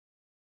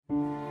Madina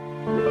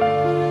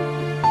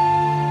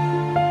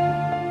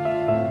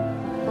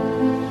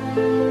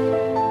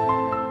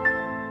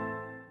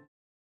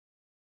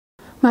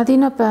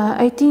opa,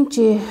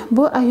 aytingchi,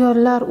 bu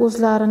ayollar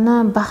o'zlarini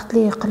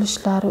baxtli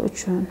qilishlari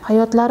uchun,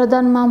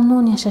 hayotlaridan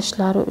mamnun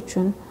yashashlari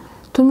uchun,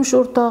 turmush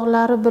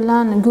o'rtoqlari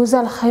bilan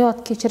go'zal hayot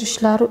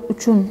kechirishlari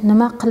uchun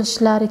nima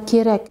qilishlari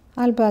kerak?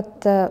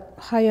 Albatta,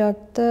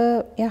 hayotni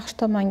yaxshi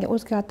tomonga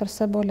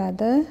o'zgartirsa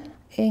bo'ladi.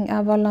 Eng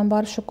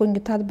avvalambor shu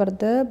kungi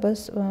tadbirda biz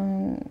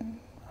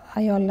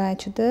ayollar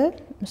ichida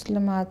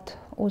muslimat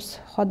o'z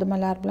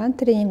xodimalari bilan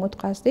trening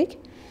o'tkazdik.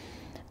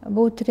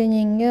 Bu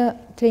trening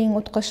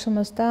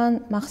o'tkazishimizdan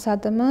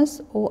maqsadimiz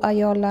u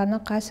ayollarni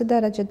qaysi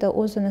darajada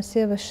o'zini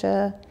sevishi,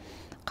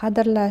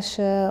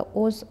 qadrlashi,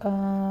 o'z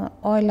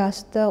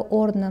oilasida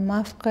o'rni,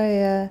 mavqei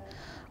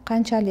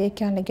qanchalik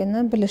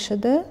ekanligini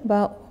bilishidi va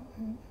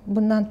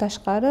bundan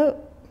tashqari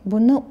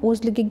buni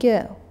o'zligiga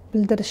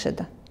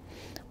bildirishidi.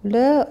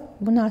 Ular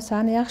bu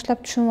narsani yaxshilab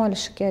tushunib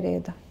olishi kerak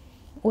edi.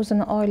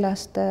 O'zini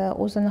oilasida,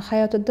 o'zini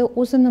hayotida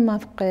o'zini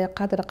mavqei,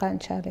 qadri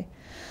qanchalik.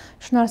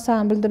 Shu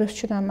narsani bildirish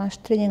uchun ham shu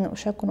treningni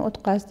o'sha kuni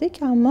o'tkazdik,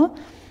 ammo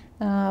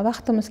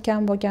vaqtimiz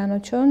kam bo'lgani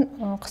uchun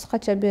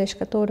qisqacha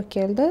berishga to'g'ri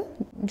keldi.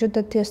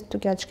 Juda tez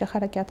tugatishga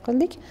harakat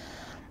qildik.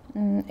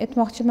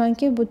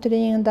 Aytmoqchimanki, bu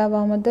trening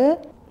davomida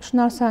shu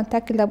narsani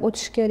ta'kidlab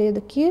o'tish kerak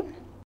ediki,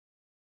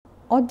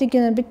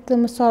 oddiygina bitta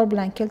misol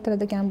bilan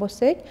keltiradigan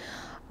bo'lsak,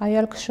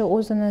 ayol kishi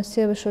o'zini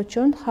sevish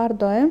uchun har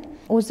doim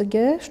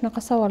o'ziga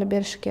shunaqa savol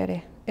berishi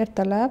kerak.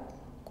 Ertalab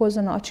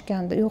ko'zini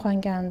ochganda,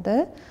 uyg'onganda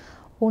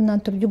o'rnidan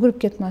turib yugurib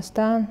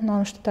ketmasdan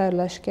nonushta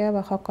tayyorlashga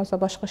va hokazo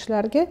boshqa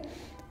ishlarga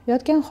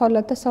yotgan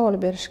holatda savol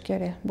berish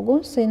kerak.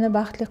 Bugun seni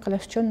baxtli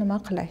qilish uchun nima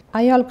qilay?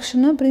 Ayol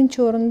kishini birinchi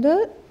o'rinda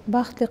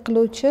baxtli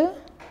qiluvchi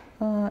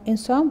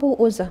inson bu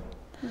o'zi.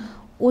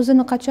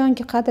 O'zini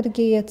qachonki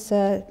qadriga yetsa,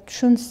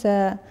 tushunsa,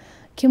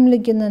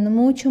 kimligini,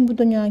 nima uchun bu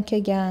dunyoga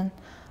kelgan,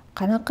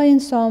 qanaqa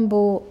inson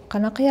bu,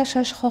 qanaqa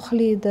yashash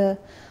xohlaydi,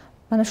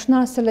 mana shu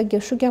narsalarga,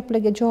 shu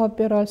gaplarga javob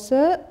bera olsa,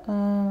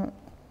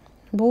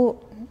 bu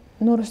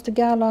nur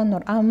ustiga a'lo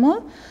nur. Ammo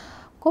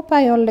ko'p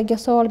ayollarga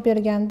savol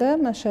berganda,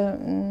 mana shu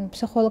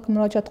psixolog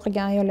murojaat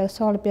qilgan ayollarga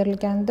savol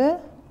berilganda,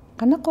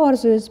 qanaqa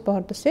orzungiz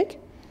bor desak,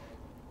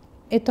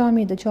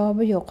 aytolmaydi,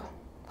 javobi yo'q.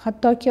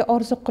 Hattoki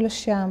orzu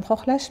qilishni ham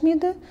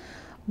xohlashmaydi,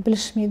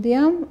 bilishmaydi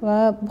ham va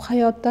bu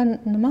hayotdan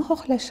nima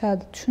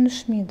xohlashadi,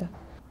 tushunishmaydi.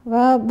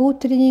 Va bu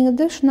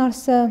treningda shu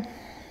narsa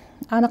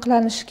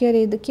aniqlanishi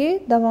kerak ediki,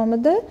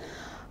 davomida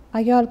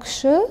ayol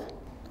kishi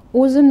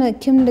o'zini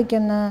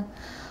kimligini,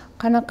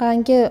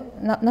 qanaqangi,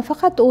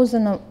 nafaqat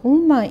o'zini,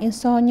 umuman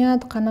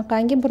insoniyat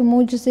qanaqangi bir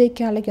mo'jiza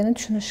ekanligini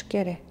tushunishi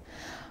kerak.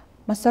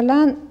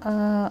 Masalan,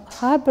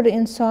 har bir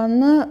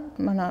insonni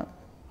mana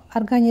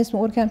organizmi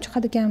o'rganib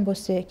chiqadigan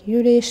bo'lsak,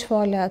 yurish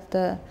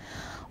faoliyati,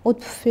 o't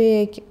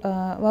pufak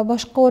va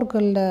boshqa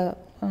organlar,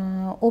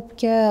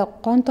 o'pka,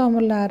 qon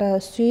tomirlari,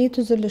 suyak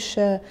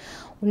tuzilishi,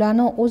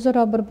 ularning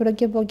o'zaro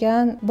bir-biriga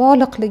bo'lgan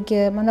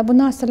bog'liqligi, mana bu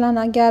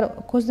narsalarni agar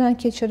ko'zdan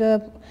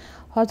kechirib,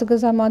 hozirgi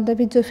zamonda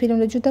video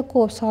filmlar juda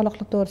ko'p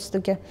sog'liqlik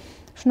to'g'risidagi.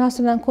 Shu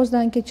narsalarni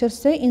ko'zdan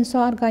kechirsa,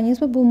 inson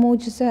organizmi bu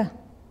mo'jiza,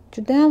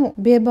 juda ham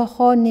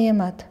bebaho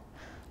ne'mat.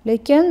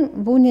 Lekin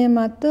bu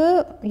ne'matni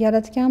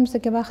yaratgan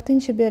bizga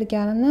vaqtincha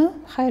berganini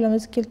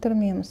xayolimizga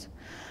keltirmaymiz.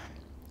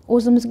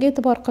 O'zimizga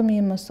e'tibor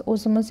qilmaymiz,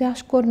 o'zimizni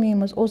yaxshi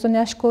ko'rmaymiz. O'zini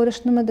yaxshi ko'rish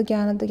nima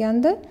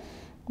deganda,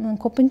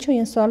 ko'pincha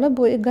insonlar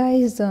bu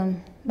egoizm.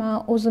 Men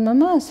o'zim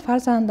emas,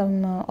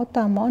 farzandimni,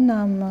 otamni,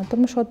 onamni,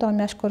 turmush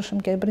o'rtog'imni yaxshi ko'rishim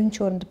kerak birinchi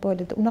o'rinda deb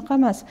o'ylaydi. Unaqa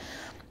emas.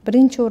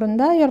 Birinchi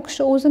o'rinda ayol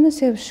kishi o'zini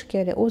sevishi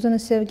kerak. O'zini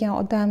sevgan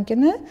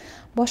odamgina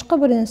boshqa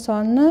bir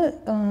insonni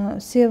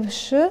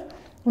sevishi,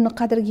 uni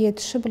qadriga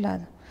yetishi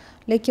biladi.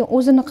 Lekin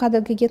o'zini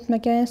qadriga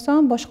yetmagan inson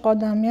boshqa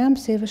odamni ham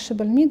sevishi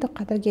bilmaydi,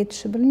 qadriga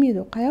yetishi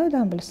bilmaydi.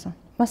 Qayerdan bilsin?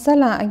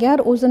 Masalan, agar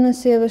o'zini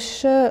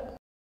sevishi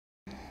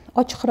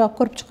ochiqroq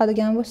ko'rib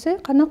chiqadigan bo'lsak,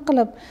 qanaqa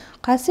qilib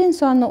qaysi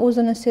insonni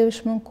o'zini sevish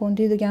mumkin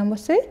deydigan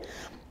bo'lsak,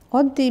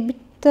 oddiy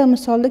bitta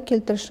misolni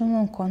keltirishim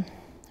mumkin.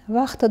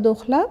 Vaqtida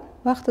uxlab,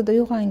 vaqtida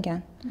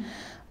uyg'ongan.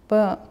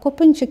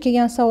 Ko'pincha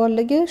kelgan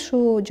savollarga shu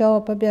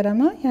javobni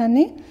beraman,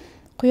 ya'ni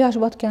quyosh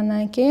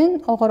botgandan keyin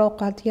og'ir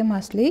ovqat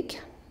yemaslik,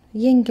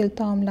 yengil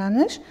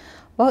taomlanish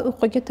va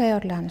uyquga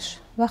tayyorlanish,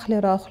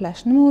 vaqtliroq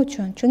uxlash. Nima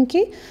uchun?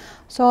 Chunki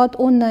soat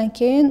 10 dan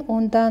keyin,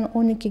 10 dan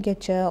 12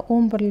 gacha,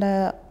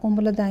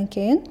 11 dan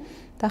keyin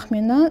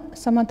taxminan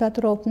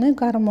somatotropni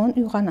gormon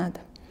uyg'onadi.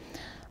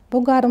 Bu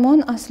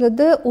gormon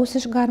aslida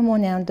o'sish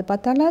gormoni ham deb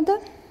ataladi.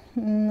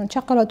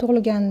 Chaqaloq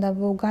tug'ilganda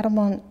bu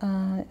gormon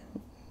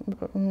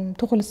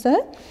tug'ilsa,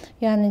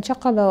 ya'ni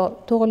chaqaloq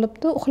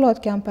tug'ilibdi,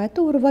 uxlayotgan paytda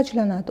u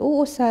rivojlanadi, u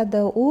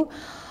o'sadi, u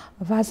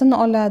vazn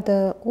oladi,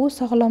 u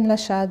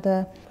sog'lomlashadi.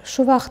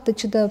 Shu vaqt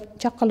ichida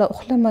chaqaloq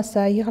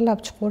uxlamasa, yig'lab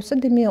chiqarsa,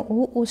 demak u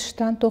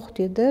o'sishdan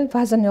to'xtaydi,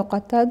 vazn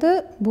yo'qotadi,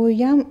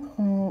 bo'yi ham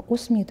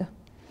o'smaydi.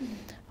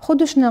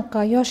 Xuddi shunaqa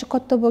yoshi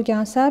katta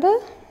bo'lgan sari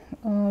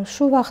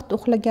shu vaqt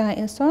uxlagan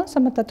inson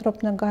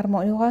somatotropni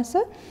gormon uyg'onsa,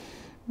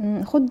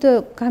 xuddi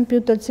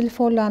kompyuter,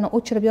 telefonlarni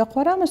o'chirib yoqib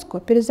yuboramiz-ku,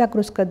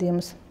 перезагрузка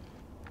deymiz.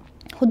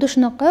 xuddi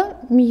shunaqa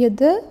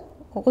miyada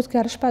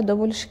o'zgarish paydo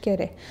bo'lishi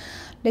kerak.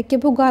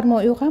 Lekin bu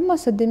garmon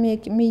uyg'onmasa,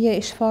 demak miya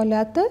ish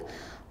faoliyati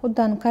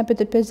xuddan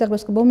kompyuter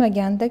pezagrazka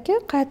bo'lmagandagi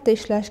qayta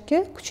ishlashga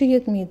kuchi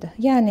yetmaydi.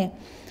 Ya'ni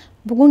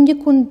bugungi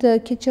kunda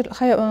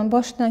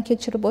boshdan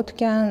kechirib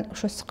o'tgan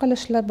o'sha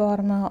siqilishlar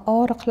bormi,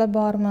 og'riqlar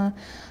bormi,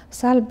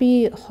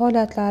 salbiy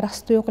holatlari,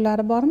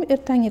 his-tuyg'ulari bormi,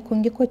 ertangi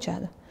kunga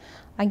ko'chadi.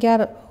 Agar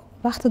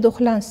vaqtida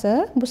uxlansa,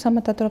 bu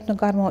samatatrofni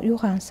garmon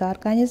uyg'onsa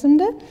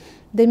organizmda,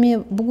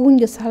 demak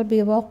bugungi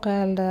salbiy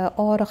voqealar,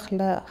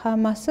 og'riqlar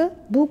hammasi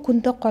bu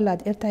kunda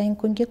qoladi, ertangi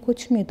kunga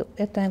ko'chmaydi,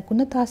 ertangi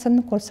kunda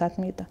ta'sirini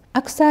ko'rsatmaydi.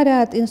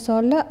 Aksariyat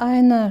insonlar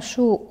aynan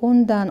shu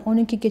 10 dan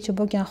 12 gacha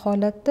bo'lgan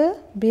holatda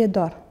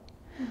bedor.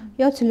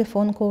 Yo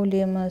telefon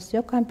qo'llaymiz,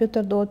 yo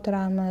kompyuterda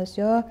o'tiramiz,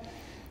 yo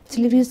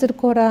televizor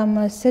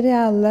ko'ramiz,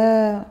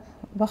 seriallar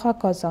va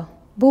hokazo.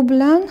 Bu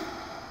bilan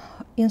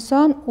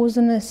inson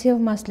o'zini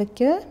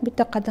sevmaslikka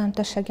bitta qadam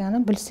tashlagani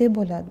bilsak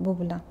bo'ladi bu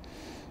bilan.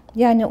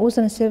 Ya'ni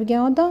o'zini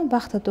sevgan odam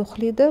vaqtida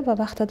uxlaydi va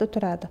vaqtida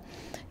turadi.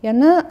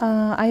 Yana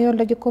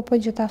ayollarga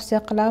ko'pincha tavsiya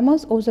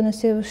qilamiz, o'zini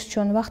sevish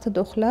uchun vaqtida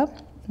uxlab,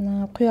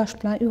 quyosh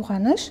bilan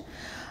uyg'onish.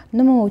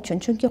 Nima uchun?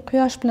 Chunki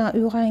quyosh bilan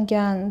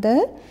uyg'onganda,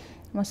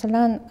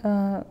 masalan,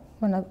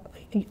 mana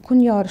kun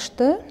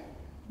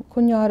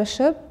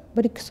yorishib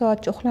 1-2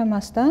 soatcha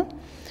uxlamasdan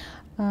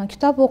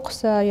kitob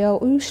o'qisa yo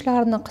uy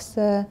ishlarini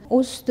qilsa,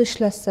 o'z ustida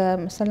ishlasa,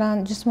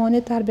 masalan,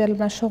 jismoniy tarbiya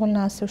bilan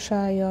shug'ullansa o'sha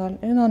ayol,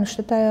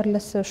 nonushta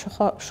tayyorlasa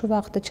shu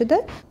vaqt ichida,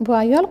 bu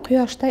ayol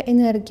quyoshdan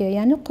energiya,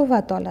 ya'ni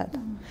quvvat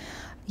oladi.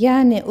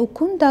 Ya'ni u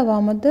kun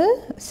davomida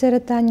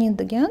serotonin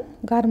degan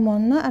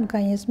gormonni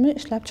organizmi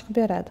ishlab chiqib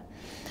beradi.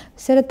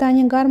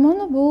 Serotonin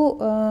gormoni bu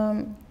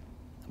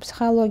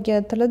psixologiya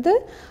tilida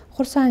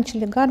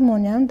xursandchilik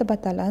gormoni ham deb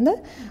ataladi.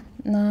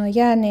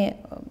 Ya'ni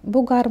bu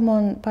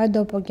gormon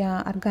paydo bo'lgan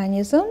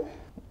organizm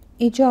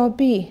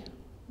ijobiy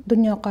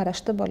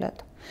dunyoqarashda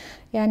bo'ladi.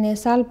 Ya'ni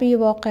salbiy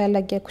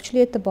voqealarga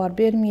kuchli e'tibor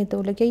bermaydi,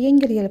 ularga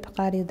yengil-yelpi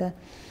qaraydi.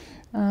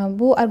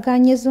 Bu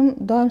organizm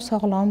doim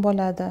sog'lom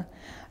bo'ladi.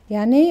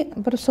 Ya'ni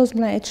bir so'z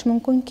bilan aytish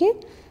mumkinki,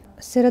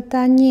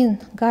 serotonin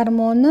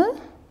gormoni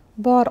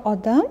bor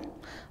odam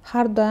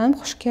har doim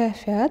xush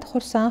kayfiyat,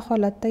 xursand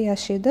holatda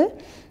yashaydi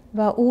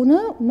va uni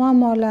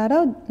muammolari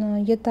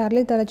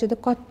yetarli darajada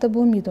katta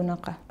bo'lmaydi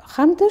unaqa.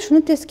 Hamda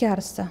shuni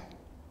teskarisi.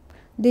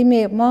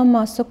 Demak,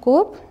 muammosi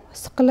ko'p,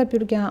 siqilib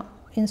yurgan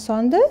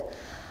insonda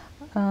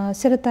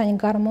serotonin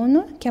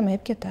gormoni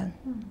kamayib ketadi.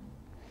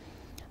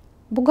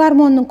 Bu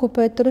gormonni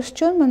ko'paytirish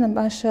uchun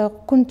mana shu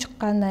kun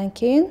chiqqandan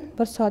keyin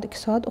 1 soat, 2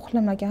 soat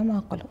uxlamagan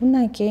ma'qul.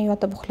 Undan keyin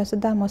yotib uxlasa,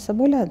 dam olsa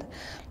bo'ladi.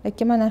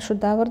 Lekin mana shu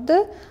davrda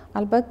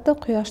albatta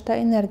quyoshdan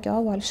energiya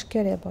olish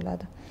kerak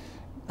bo'ladi.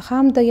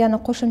 Hamda yana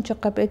qo'shimcha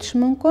qilib aytish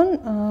mumkin,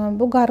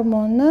 bu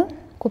gormonni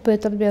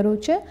ko'paytirib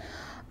beruvchi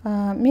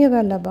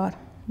mevalar bor.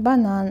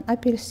 Banan,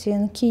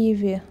 apelsin,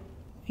 kivi,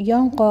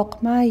 yong'oq,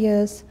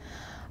 mayiz,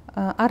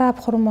 arab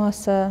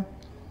xurmosi,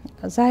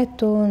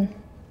 zaytun,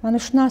 mana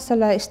shu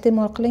narsalar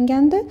iste'mol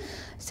qilinganda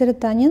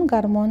serotonin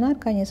gormoni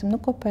organizmda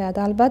ko'payadi.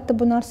 Albatta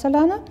bu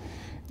narsalarni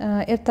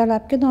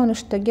ertalabki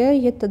nonushtaga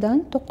 7 dan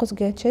 9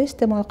 gacha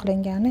iste'mol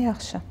qilingani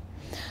yaxshi.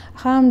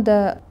 Hamda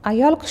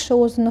ayol kishi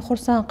o'zini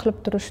xursand qilib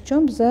turish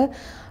uchun biz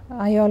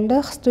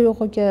ayollar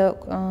his-tuyg'uga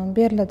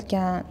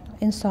beriladigan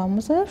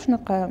insonmiz,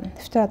 shunaqa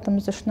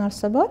fitratimizda shu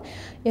narsa bor.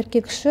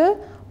 Erkak kishi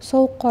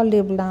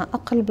sovuqqonlik bilan,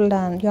 aql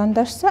bilan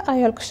yondashsa,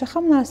 ayol kishi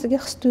ham narsaga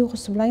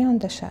his-tuyg'usi bilan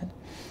yondashadi.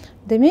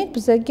 Demak,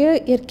 bizga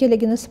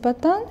erkaklarga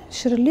nisbatan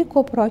shirinlik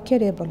ko'proq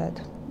kerak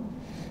bo'ladi.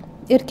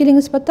 Erkaklarga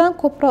nisbatan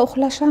ko'proq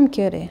uxlash ham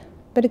kerak.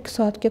 1-2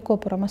 soatga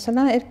ko'proq.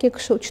 Masalan, erkak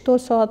kishi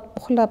 3-4 soat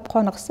uxlab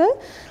qoniqsa,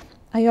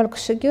 ayol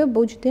kishiga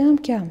bu juda ham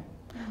kam.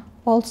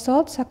 6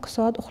 soat, 8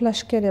 soat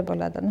uxlash kerak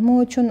bo'ladi. Nima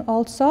uchun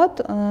 6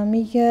 soat?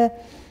 Miya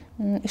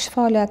ish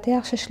faoliyati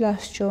yaxshi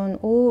ishlash uchun,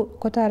 u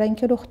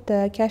ko'tarinki ruhda,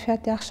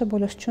 kayfiyati yaxshi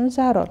bo'lish uchun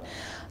zarur.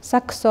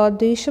 8 soat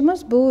deyishimiz,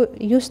 bu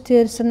yuz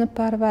terisini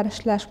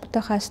parvarishlash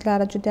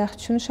mutaxassislari juda yaxshi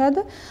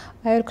tushunishadi.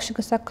 Ayol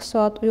kishiga 8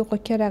 soat uyqu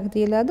kerak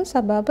deyiladi,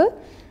 sababi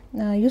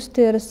yuz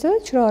terisi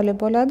chiroyli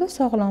bo'ladi,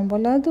 sog'lom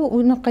bo'ladi,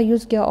 unaqa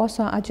yuzga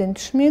oson ajin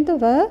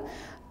tushmaydi va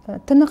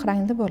tiniq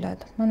rangda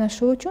bo'ladi. Mana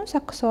shu uchun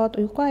 8 soat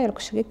uyqu ayol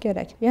kishiga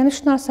kerak. Yana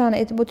shu narsani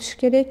aytib o'tish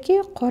kerakki,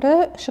 qora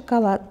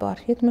shokolad bor,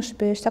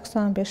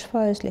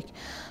 75-85%lik.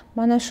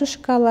 Mana shu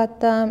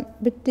shokoladdan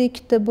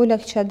bitta-ikkita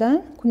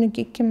bo'lakchadan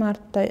kuniga 2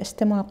 marta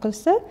iste'mol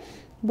qilsa,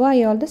 bu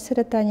ayolda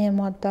serotonin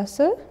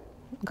moddasi,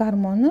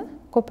 gormoni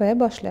ko'paya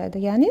boshlaydi.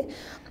 Ya'ni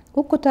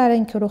u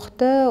ko'tarinki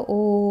ruhda, u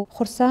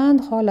xursand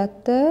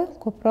holatda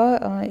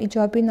ko'proq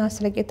ijobiy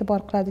narsalarga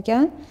e'tibor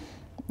qiladigan,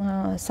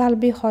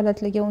 salbiy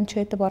holatlarga uncha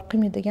e'tibor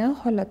qilmaydigan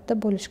holatda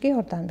bo'lishga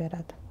yordam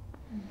beradi.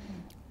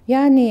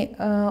 Ya'ni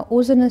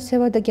o'zini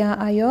sevadigan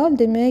ayol,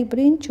 demak,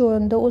 birinchi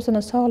o'rinda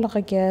o'zini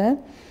sog'lig'iga,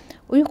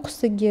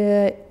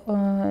 uyqusiga,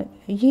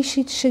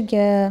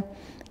 yeyish-ichishiga,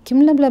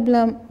 kimlar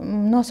bilan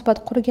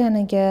munosabat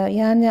qurganiga,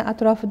 ya'ni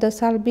atrofida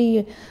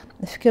salbiy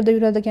fikrda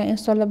yuradigan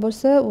insonlar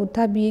bo'lsa, u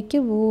tabiiyki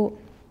bu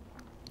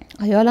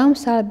ayol ham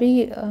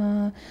salbiy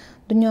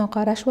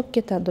dunyoqarash bo'lib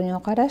ketadi.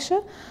 Dunyoqarashi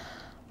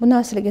bu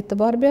narsaga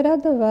e'tibor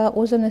beradi va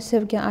o'zini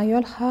sevgan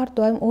ayol har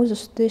doim o'z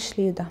ustida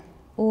ishlaydi.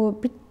 U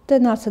bitta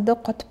narsada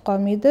qotib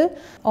qolmaydi.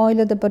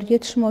 Oilada bir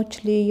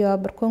yetishmovchilik yo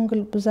bir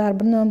ko'ngil buzar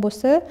bir nima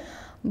bo'lsa,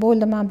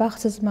 bo'ldi men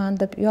baxtsizman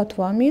deb yotib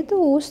olmaydi,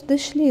 u ustida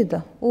ishlaydi.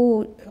 U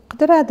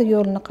qidiradi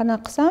yo'lni,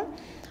 qanaqa qilsam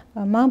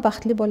men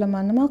baxtli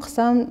bo'laman, nima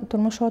qilsam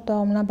turmush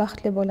o'rtog'im bilan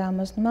baxtli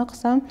bo'lamiz, nima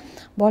qilsam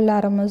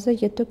bolalarimizni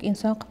yetuk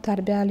inson qilib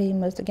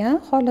tarbiyalaymiz degan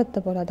holatda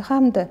bo'ladi.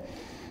 Hamda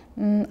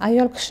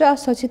ayol kishi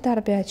asosiy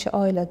tarbiyachi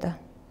oilada.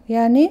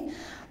 Ya'ni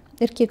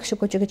erkak kishi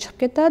ko'chaga chiqib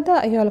ketadi,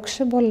 ayol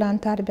kishi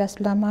bolalarni tarbiyasi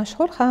bilan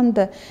mashg'ul,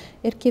 hamda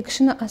erkak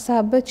kishini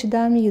asabi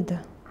chidamaydi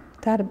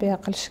tarbiya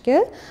qilishga.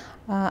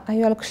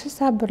 Ayol kishi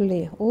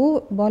sabrli,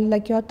 u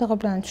bolalarga yotig'i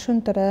bilan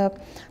tushuntirib,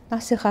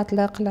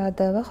 nasihatlar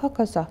qiladi va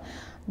hokazo.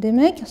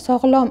 Demak,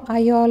 sog'lom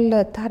ayolni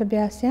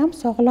tarbiyasi ham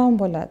sog'lom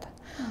bo'ladi.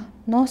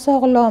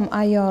 Nosog'lom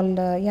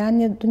ayolni,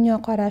 ya'ni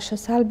dunyoqarashi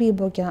salbiy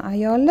bo'lgan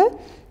ayolni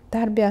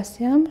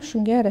tarbiyasi ham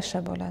shunga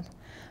yarasha bo'ladi.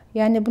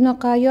 Ya'ni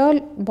bunaqa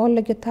ayol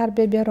bolalarga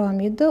tarbiya bera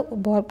olmaydi.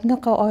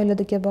 Bunaqa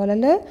oiladagi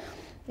bolalar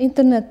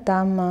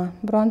internetdanmi,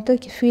 bironta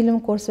film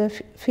ko'rsa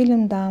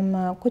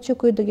filmdanmi,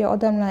 ko'cha-ko'ydagi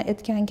odamlar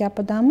aytgan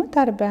gapidanmi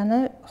tarbiyani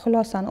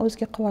xulosani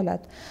o'ziga qilib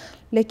oladi.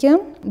 Lekin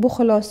bu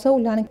xulosa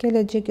ularning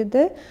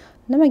kelajagida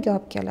nimaga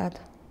olib keladi?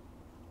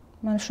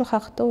 Mana shu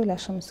haqida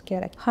o'ylashimiz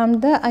kerak.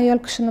 Hamda ayol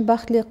kishini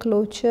baxtli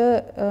qiluvchi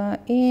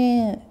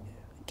eng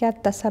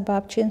katta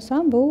sababchi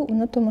inson bu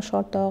uni turmush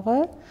o'rtog'i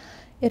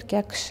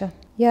erkak kishi.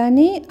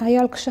 Ya'ni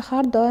ayol kishi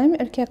har doim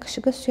erkak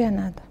kishiga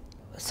suyanadi.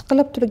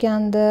 Siqilib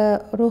turganda,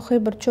 ruhiy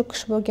bir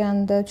cho'kish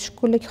bo'lganda,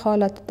 tushkunlik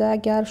holatida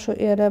agar shu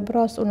eri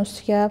biroz uni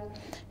suyab,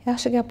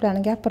 yaxshi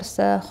gaplarni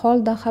gapirsa,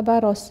 holdan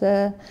xabar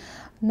olsa,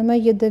 nima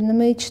yedi,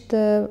 nima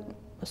ichdi,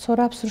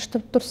 so'rab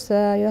surishtirib tursa,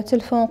 yo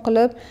telefon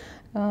qilib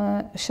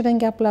shirin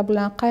gaplar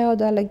bilan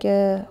qayoqdaligi,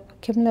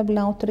 kimlar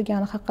bilan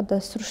o'tirgani haqida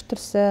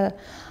surishtirsa,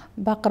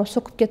 baqirib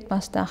so'kib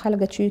ketmasdan,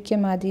 haligacha uy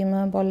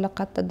kelmadingmi, bolalar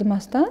qayerda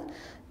demasdan,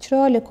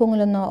 chiroyli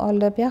ko'nglini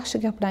olib,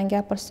 yaxshi gaplarni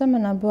gapirsa,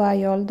 mana bu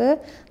ayolda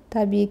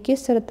tabiiyki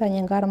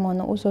serotonin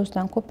gormoni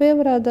o'z-o'zidan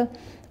ko'payaveradi.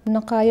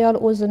 Bunaqa ayol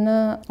o'zini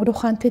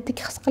ruhan tetik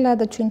his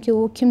qiladi, chunki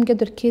u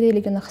kimgadir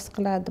kerakligini his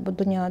qiladi bu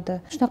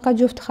dunyoda. Shunaqa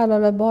juft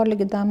halollar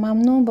borligidan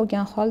mamnun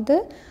bo'lgan holda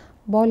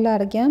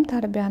bolalariga ham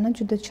tarbiyani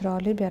juda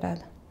chiroyli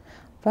beradi.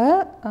 Va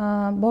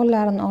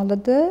bolalarini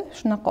oldida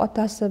shunaqa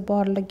otasi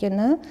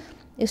borligini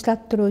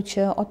eslatib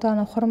turuvchi,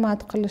 otani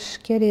hurmat qilish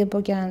kerak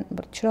bo'lgan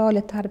bir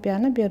chiroyli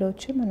tarbiyani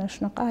beruvchi mana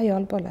shunaqa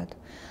ayol bo'ladi.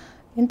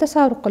 Endi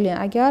tasavvur qiling,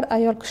 agar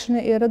ayol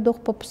kishini eri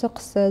do'q-po'pisa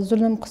qilsa,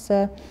 zulm qilsa,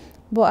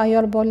 bu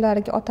ayol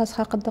bolalariga otasi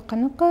haqida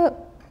qanaqa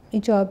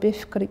ijobiy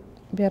fikr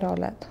bera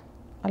oladi?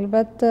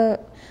 Albatta,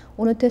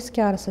 uni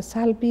teskarisi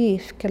salbiy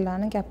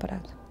fikrlarni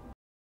gapiradi.